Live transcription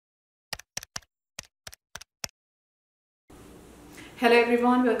Hello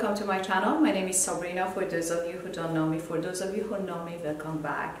everyone, welcome to my channel. My name is Sabrina. For those of you who don't know me, for those of you who know me, welcome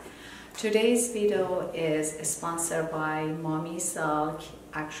back. Today's video is sponsored by MOMMESILK.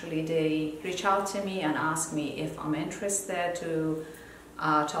 Actually, they reached out to me and asked me if I'm interested to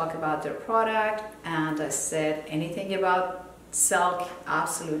talk about their product, and I said anything about silk,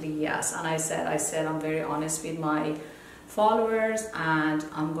 absolutely yes. And I said I'm very honest with my followers, and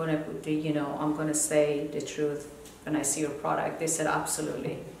I'm gonna put the, I'm gonna say the truth when I see your product. They said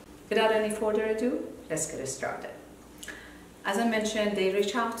absolutely. Without any further ado, let's get started. As I mentioned, they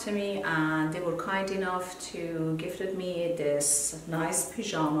reached out to me and they were kind enough to gifted me this nice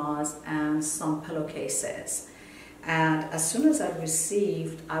pajamas and some pillowcases. And as soon as I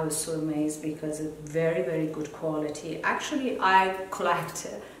received, I was so amazed because it's very, very good quality. Actually, I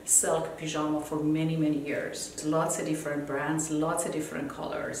collected silk pajama for many years. Lots of different brands, lots of different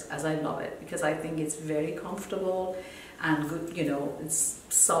colors, as I love it because I think it's very comfortable and good, it's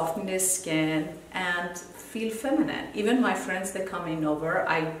soft in the skin and feel feminine. Even my friends that come in over,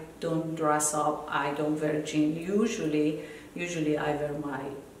 I don't dress up, I don't wear jeans. Usually I wear my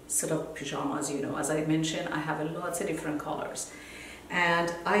silk pajamas, as I mentioned, I have lots of different colors.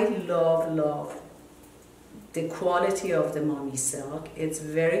 And I love the quality of the MOMMESILK. It's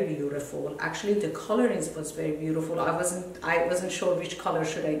very beautiful. Actually, the coloring was very beautiful. I wasn't sure which color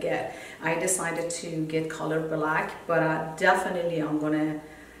should I get. I decided to get color black, but definitely I'm gonna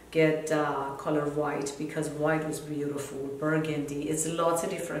get color white because white was beautiful. Burgundy, it's lots of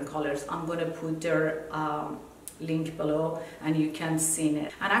different colors. I'm gonna put their link below and you can see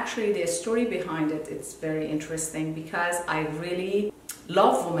it. And actually the story behind it, it's very interesting because I really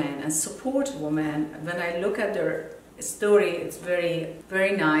love women and support women. When I look at their story, it's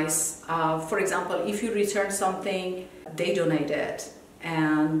very nice. For example, if you return something, they donate it,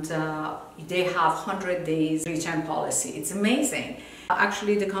 and they have 100 days return policy. It's amazing.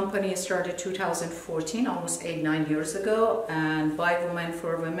 Actually, the company started 2014, almost 8-9 years ago, and by women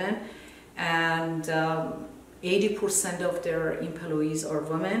for women, and 80% of their employees are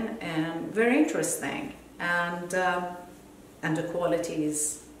women, and very interesting, and the quality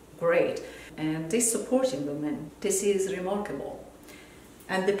is great, and they supporting women. This is remarkable.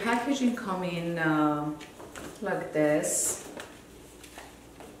 And the packaging come in like this.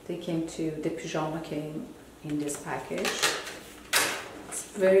 The pajama came in this package. It's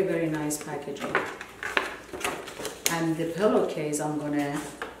very nice packaging. And the pillowcase I'm gonna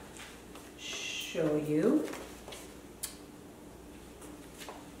show you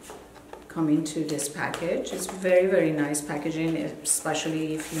come into this package. It's very nice packaging,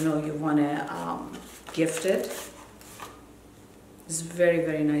 especially if you want to gift it. It's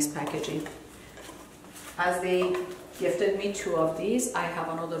very nice packaging. As they gifted me 2 of these, I have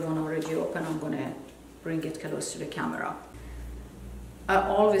another one already open. I'm gonna bring it close to the camera. I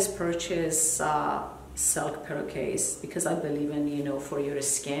always purchase silk pillowcase because I believe in, for your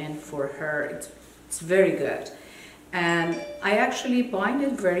skin, for her, it's very good. And I actually find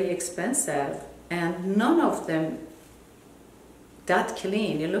it very expensive, and none of them that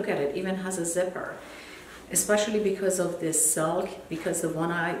clean. You look at it, even has a zipper, especially because of this silk, because the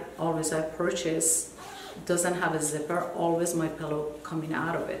one I purchase doesn't have a zipper, always my pillow coming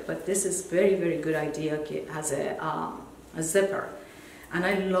out of it. But this is very good idea. It has a zipper, and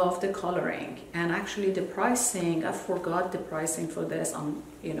I love the coloring. And actually the pricing, I forgot the pricing for this.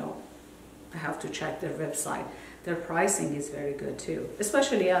 I have to check their website. Their pricing is very good too.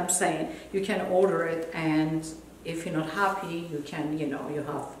 Especially, I'm saying you can order it, and if you're not happy, you can, you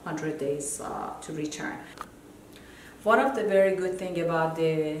have 100 days to return. One of the very good thing about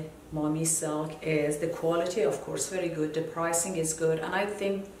the MOMMESILK is the quality, of course, very good. The pricing is good, and I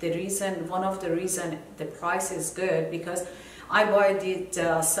think one of the reason the price is good because I buy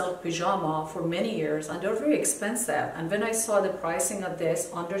the silk pajama for many years, and they're very expensive. And when I saw the pricing of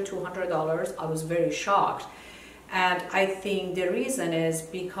this under $200, I was very shocked. And I think the reason is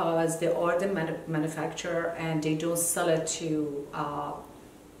because they are the manufacturer and they don't sell it to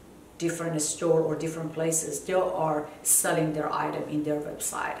different store or different places. They are selling their item in their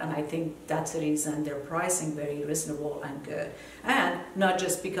website, and I think that's the reason their pricing very reasonable and good. And not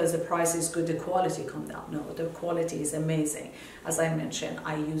just because the price is good, the quality come down. No, the quality is amazing. As I mentioned,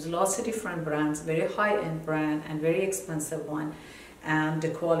 I use lots of different brands, very high-end brand and very expensive one. And the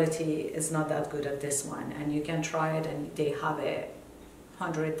quality is not that good at this one, and you can try it, and they have a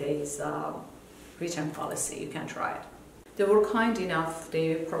 100 days return policy. You can try it. They were kind enough,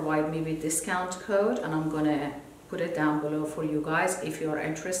 they provide me with discount code, and I'm gonna put it down below for you guys. If you're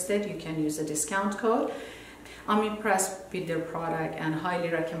interested, you can use a discount code. I'm impressed with their product and highly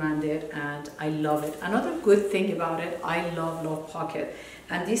recommend it, and I love it. Another good thing about it, I love pocket,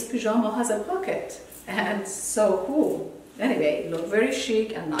 and this pajama has a pocket, and so cool. Anyway, look very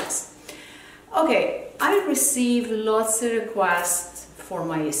chic and nice. Okay, I receive lots of requests for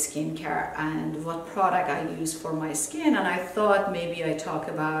my skincare and what product I use for my skin, and I thought maybe I talk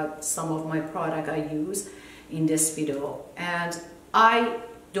about some of my product I use in this video. And I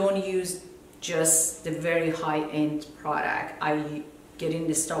don't use just the very high-end product. I get in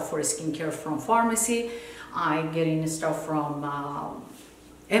the stuff for skincare from pharmacy, I get in the stuff from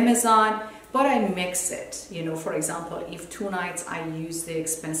Amazon, but I mix it. You know, for example, if 2 nights I use the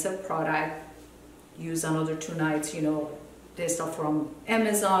expensive product, use another 2 nights, you know, the stuff from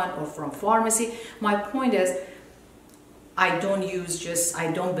Amazon or from pharmacy. My point is, I don't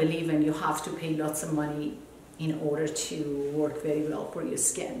believe in you have to pay lots of money in order to work very well for your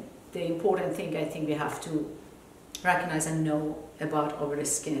skin. The important thing I think we have to recognize and know about our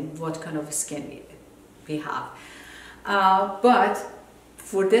skin, what kind of skin we have. But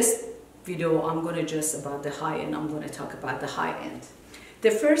for this video, I'm going to just about the high end. I'm going to talk about the high end.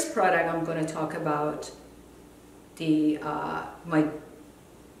 The first product I'm going to talk about my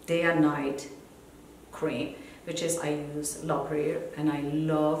day and night cream, which is I use La Prairie, and I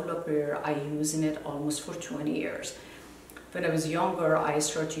love La Prairie. I using it almost for 20 years. When I was younger, I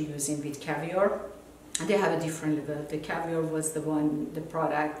started using with Caviar, and they have a different level. The Caviar was the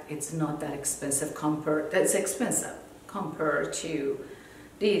product, it's not that expensive that's expensive compared to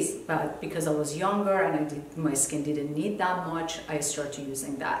these, but because I was younger and my skin didn't need that much, I started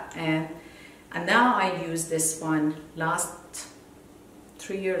using that. And now I use this one last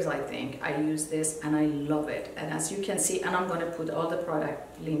 3 years, I think. I use this and I love it. And as you can see, and I'm going to put all the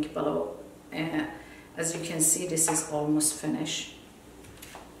product link below. And as you can see, this is almost finished,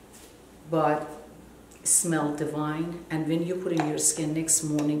 but it smells divine. And when you put in your skin next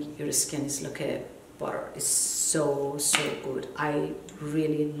morning, your skin is like a butter. It's so good. I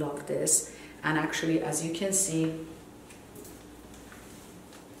really love this. And actually, as you can see,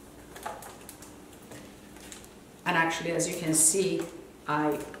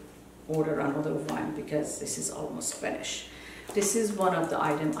 I order another one because this is almost finished. This is one of the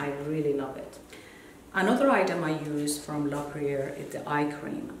items I really love it. Another item I use from La Prairie is the eye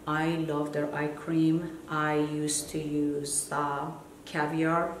cream. I love their eye cream. I used to use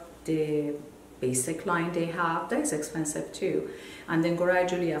Caviar, the basic line they have. That's expensive too. And then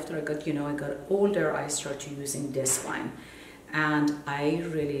gradually after I got older, I started using this one. And I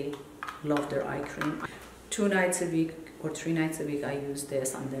really love their eye cream. 2 nights a week or 3 nights a week I use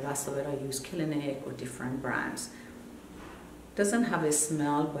this, and the rest of it I use Clinique or different brands. Doesn't have a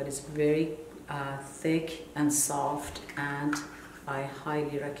smell, but it's very thick and soft, and I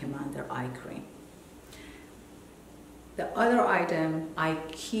highly recommend their eye cream. The other item I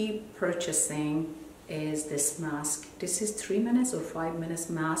keep purchasing is this mask. This is 3 minutes or 5 minutes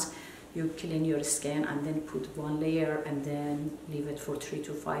mask. You clean your skin and then put 1 layer and then leave it for 3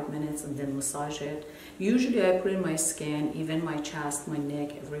 to 5 minutes and then massage it. Usually I put in my skin, even my chest, my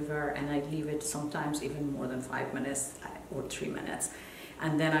neck, everywhere, and I leave it sometimes even more than 5 minutes or 3 minutes.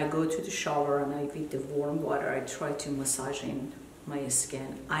 And then I go to the shower and I with the warm water, I try to massage in my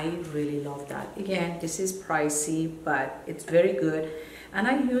skin. I really love that. Again, this is pricey, but it's very good. And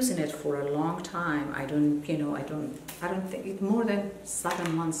I'm using it for a long time. I don't think it's more than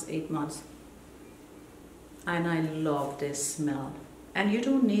 7 months, 8 months. And I love this smell. And you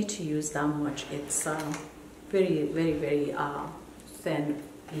don't need to use that much. It's very thin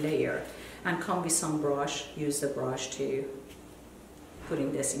layer. And come with some brush. Use the brush to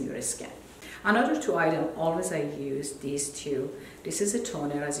putting this in your skin. Another 2 items, always I use these 2. This is a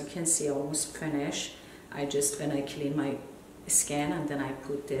toner, as you can see, almost finished. When I clean my skin, and then I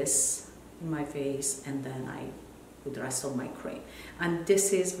put this in my face, and then I put the rest of my cream. And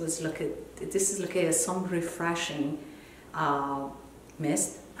this is like some refreshing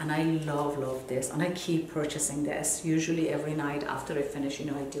mist, and I love this, and I keep purchasing this. Usually every night after I finish,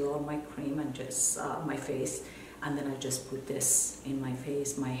 I do all my cream and just my face, and then I just put this in my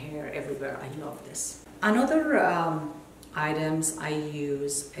face, my hair, everywhere. I love this. Another items I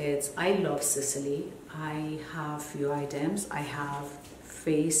use, I love Sicily. I have few items. I have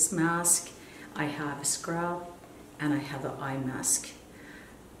face mask, I have a scrub, and I have an eye mask.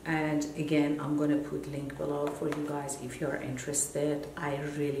 And again, I'm going to put link below for you guys if you're interested. I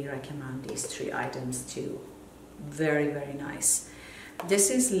really recommend these 3 items too. Very nice. This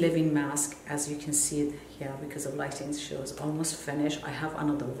is living mask, as you can see here, because of lighting shows almost finished. I have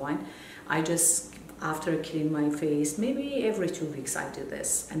another one. after I clean my face, maybe every 2 weeks I do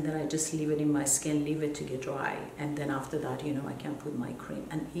this, and then I just leave it in my skin, leave it to get dry, and then after that, you know, I can put my cream,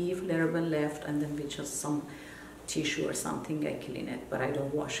 and if little bit left, and then with just some tissue or something, I clean it, but I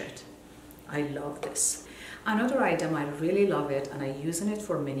don't wash it. I love this. Another item, I really love it, and I using it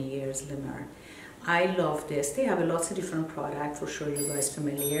for many years, Limmer. I love this. They have lots of different products, for sure you guys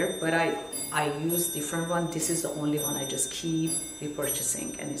familiar, but I use different one. This is the only one I just keep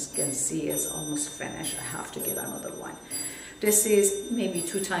repurchasing, and as you can see, it's almost finished. I have to get another one. This is maybe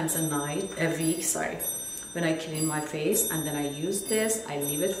 2 times a week, sorry, when I clean my face, and then I use this. I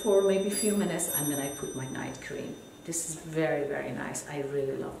leave it for maybe a few minutes, and then I put my night cream. This is very, very nice. I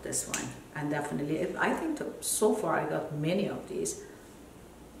really love this one, and definitely, I think so far I got many of these.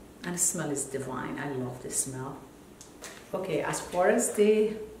 And the smell is divine. I love this smell. Okay, as far as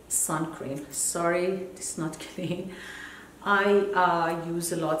the sun cream, sorry, it's not clean. I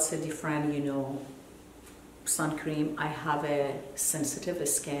use lots of different, you know, sun cream. I have a sensitive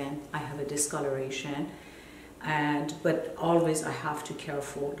skin. I have a discoloration, but always I have to be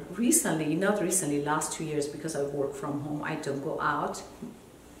careful. Not recently, last 2 years, because I work from home, I don't go out.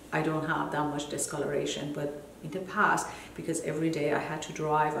 I don't have that much discoloration, but in the past, because every day I had to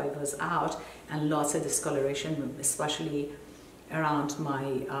drive, I was out, and lots of discoloration, especially around my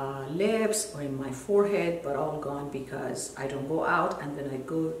lips or in my forehead, but all gone because I don't go out, and when I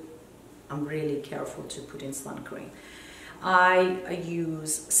go, I'm really careful to put in sun cream. I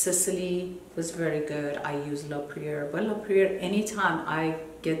use Sicily, was very good. I use La Prairie, but La Prairie, anytime I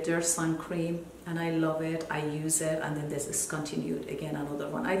get their sun cream, and I love it, I use it, and then this is continued again, another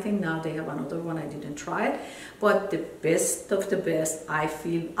one. I think now they have another one, I didn't try it, but the best of the best, I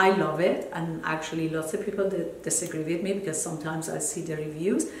feel, I love it, and actually lots of people disagree with me, because sometimes I see the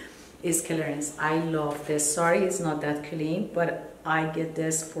reviews, is Clarins. I love this. Sorry, it's not that clean, but I get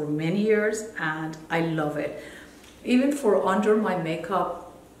this for many years, and I love it. Even for under my makeup,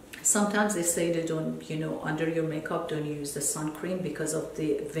 sometimes they say they don't, you know, under your makeup, don't use the sun cream because of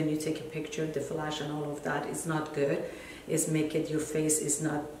when you take a picture, the flash and all of that is not good. It's make it, your face is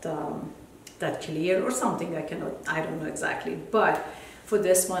not that clear or something. I don't know exactly. But for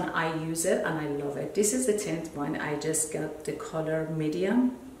this one, I use it and I love it. This is the tint one. I just got the color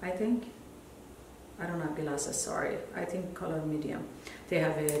medium, I think. I don't have glasses, sorry. I think color medium. They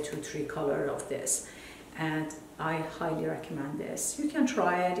have a 2-3 color of this. And I highly recommend this. You can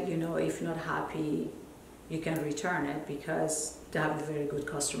try it, you know, if you're not happy, you can return it because they have a very good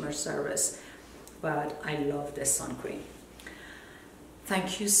customer service. But I love this sun cream.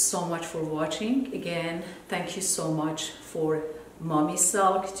 Thank you so much for watching. Again, thank you so much for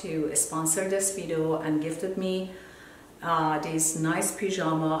MOMMESILK to sponsor this video and gifted me this nice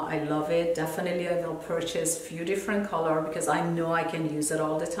pajama. I love it. Definitely I will purchase few different color because I know I can use it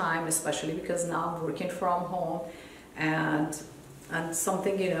all the time, especially because now I'm working from home, and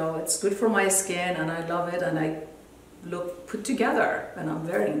something, you know, it's good for my skin, and I love it, and I look put together when I'm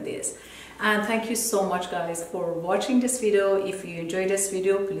wearing this. And thank you so much guys for watching this video. If you enjoyed this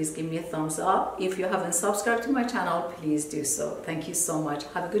video, please give me a thumbs up. If you haven't subscribed to my channel, please do so. Thank you so much.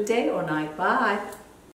 Have a good day or night. Bye.